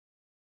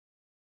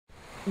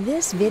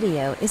This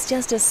video is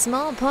just a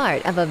small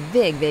part of a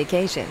big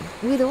vacation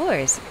with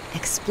OARS,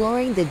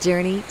 exploring the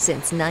journey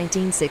since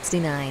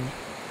 1969.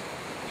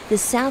 The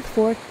South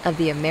Fork of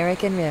the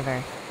American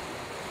River.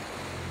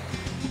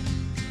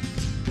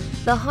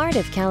 The heart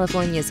of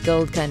California's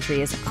gold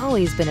country has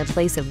always been a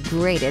place of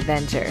great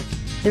adventure.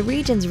 The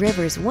region's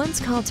rivers once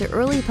called to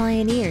early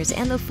pioneers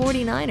and the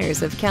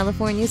 49ers of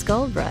California's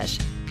gold rush.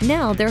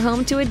 Now they're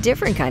home to a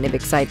different kind of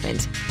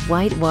excitement,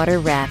 whitewater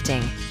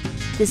rafting.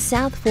 The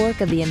South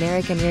Fork of the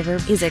American River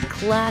is a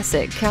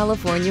classic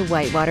California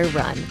whitewater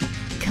run.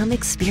 Come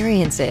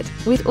experience it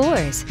with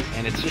OARS.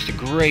 And it's just a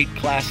great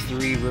Class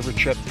 3 river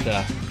trip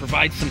to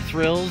provide some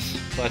thrills,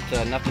 but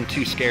nothing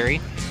too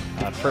scary.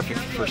 Perfect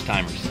for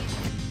first-timers.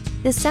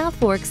 The South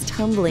Fork's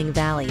tumbling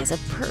valley is a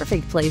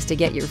perfect place to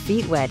get your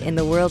feet wet in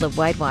the world of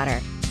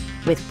whitewater.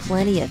 With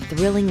plenty of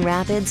thrilling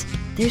rapids,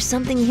 there's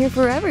something here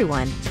for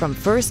everyone, from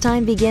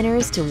first-time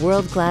beginners to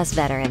world-class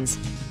veterans.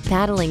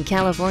 Paddling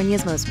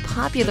California's most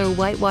popular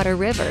whitewater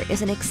river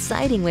is an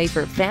exciting way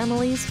for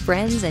families,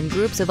 friends, and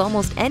groups of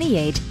almost any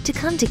age to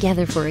come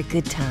together for a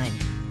good time.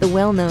 The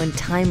well-known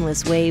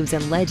timeless waves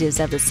and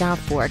ledges of the South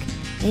Fork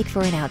make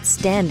for an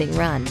outstanding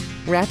run.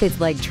 Rapids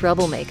like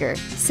Troublemaker,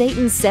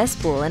 Satan's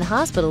Cesspool, and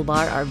Hospital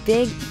Bar are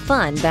big,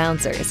 fun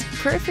bouncers,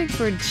 perfect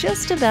for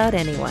just about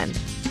anyone.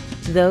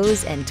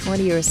 Those and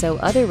 20 or so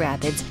other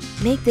rapids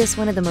make this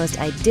one of the most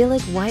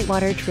idyllic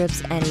whitewater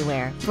trips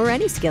anywhere, for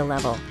any skill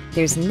level.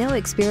 There's no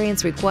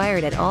experience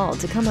required at all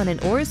to come on an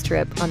OARS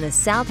trip on the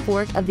South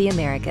Fork of the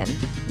American.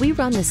 We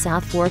run the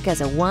South Fork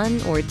as a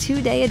 1- or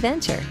 2-day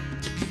adventure.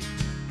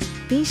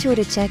 Be sure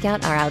to check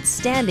out our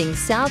outstanding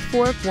South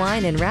Fork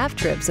wine and raft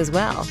trips as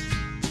well.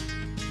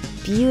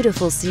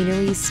 Beautiful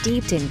scenery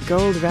steeped in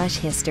gold rush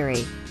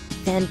history,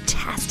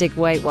 fantastic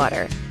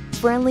whitewater,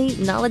 friendly,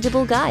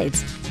 knowledgeable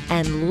guides,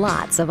 and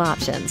lots of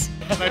options.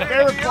 My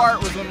favorite part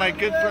was when my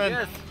good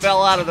friend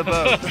fell out of the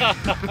boat.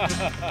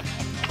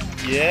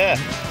 Yeah,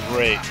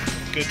 great.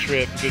 Good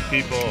trip, good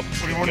people.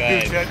 What do you want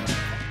to do, Ted?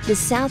 The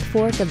South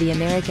Fork of the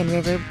American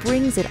River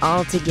brings it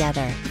all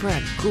together for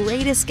a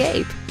great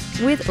escape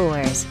with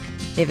OARS.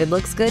 If it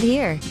looks good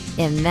here,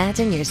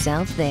 imagine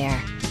yourself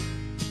there.